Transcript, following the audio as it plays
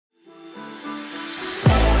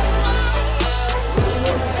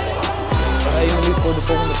1 minuut voor de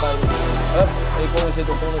volgende 5 minuten. Hup, en je kon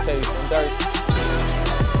zitten op 107. En daar...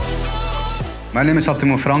 My name is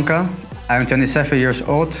HaFraSports. I am 27 years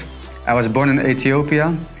old. I was born in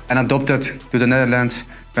Ethiopia and adopted to the Netherlands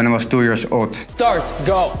when I was 2 years old. Start,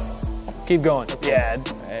 go. Keep going. Yeah.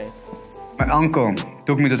 Hey. My uncle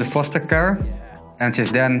took me to the foster care, and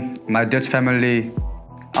since then my Dutch family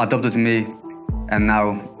adopted me, and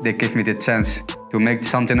now they give me the chance to make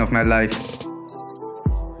something of my life.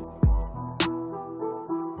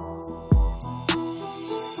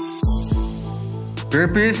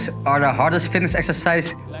 Burpees are the hardest fitness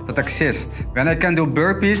exercise that exists. When I can do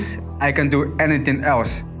burpees, I can do anything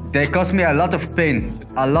else. They cost me a lot of pain,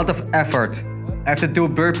 a lot of effort. I have to do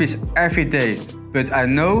burpees every day, but I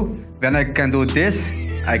know when I can do this,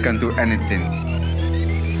 I can do anything.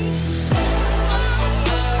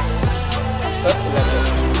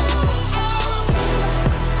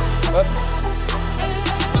 Up.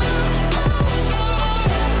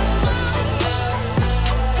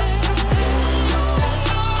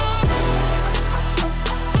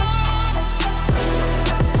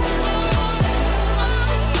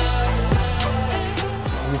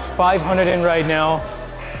 He's 500 in right now.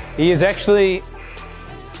 He is actually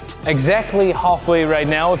exactly halfway right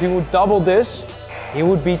now. If he would double this, he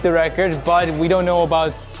would beat the record, but we don't know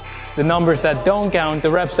about the numbers that don't count,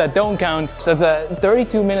 the reps that don't count. So that's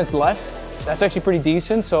 32 minutes left. That's actually pretty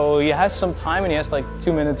decent. So he has some time and he has like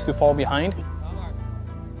 2 minutes to fall behind.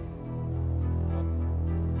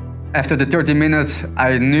 After the 30 minutes,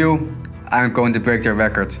 I knew I'm going to break the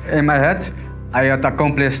record. In my head, I had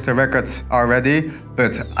accomplished the record already,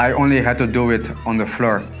 but I only had to do it on the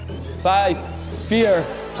floor. 5, 4,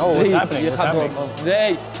 Oh, what's happening? Je What's gaat happening? door.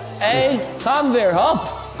 2, 1, gaan weer. Hop,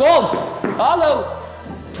 kom. Hallo.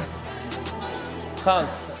 Gaan.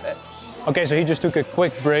 Okay, so he just took a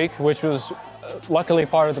quick break, which was luckily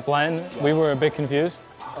part of the plan. We were a bit confused.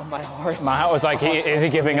 Oh, my heart. My heart was like, is he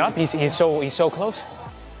giving up? He's so close.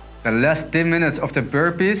 The last 10 minutes of the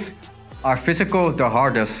burpees are physical the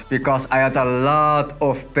hardest because I had a lot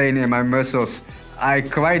of pain in my muscles. I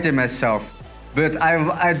cried in myself, but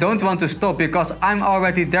I don't want to stop because I'm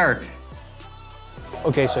already there.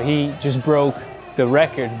 Okay, so he just broke the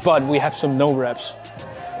record, but we have some no reps.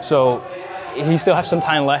 So he still has some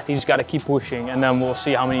time left. He's got to keep pushing, and then we'll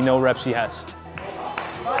see how many no reps he has.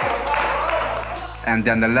 And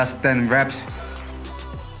then the last 10 reps,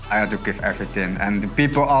 I had to give everything. And the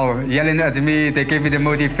people are yelling at me, they gave me the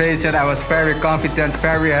motivation. I was very confident,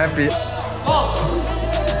 very happy.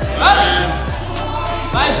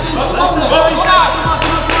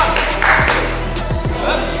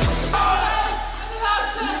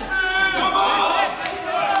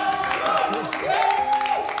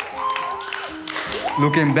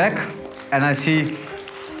 Looking back, and I see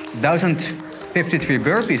 1,053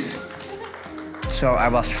 burpees. So I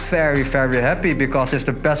was very, very happy because it's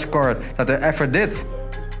the best score that I ever did.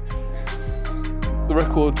 The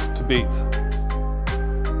record to beat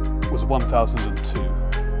was 1,002.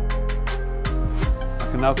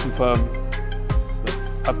 I can now confirm that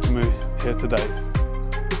Abdemu here today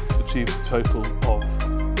achieved a total of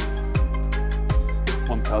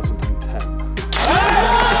 1,010.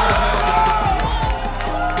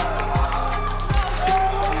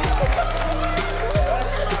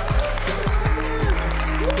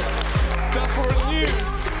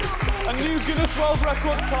 A new Guinness World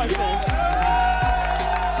Record title.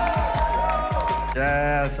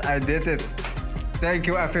 Yes, I did it. Thank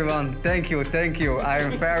you, everyone. Thank you, thank you.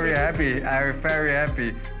 I'm very happy. I'm very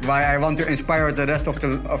happy. I want to inspire the rest of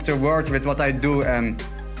the world with what I do, and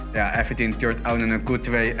yeah, everything turned out in a good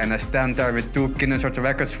way. And I stand there with 2 Guinness World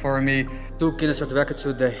Records for me. 2 Guinness World Records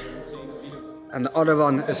today, and the other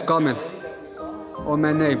one is coming on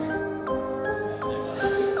my name.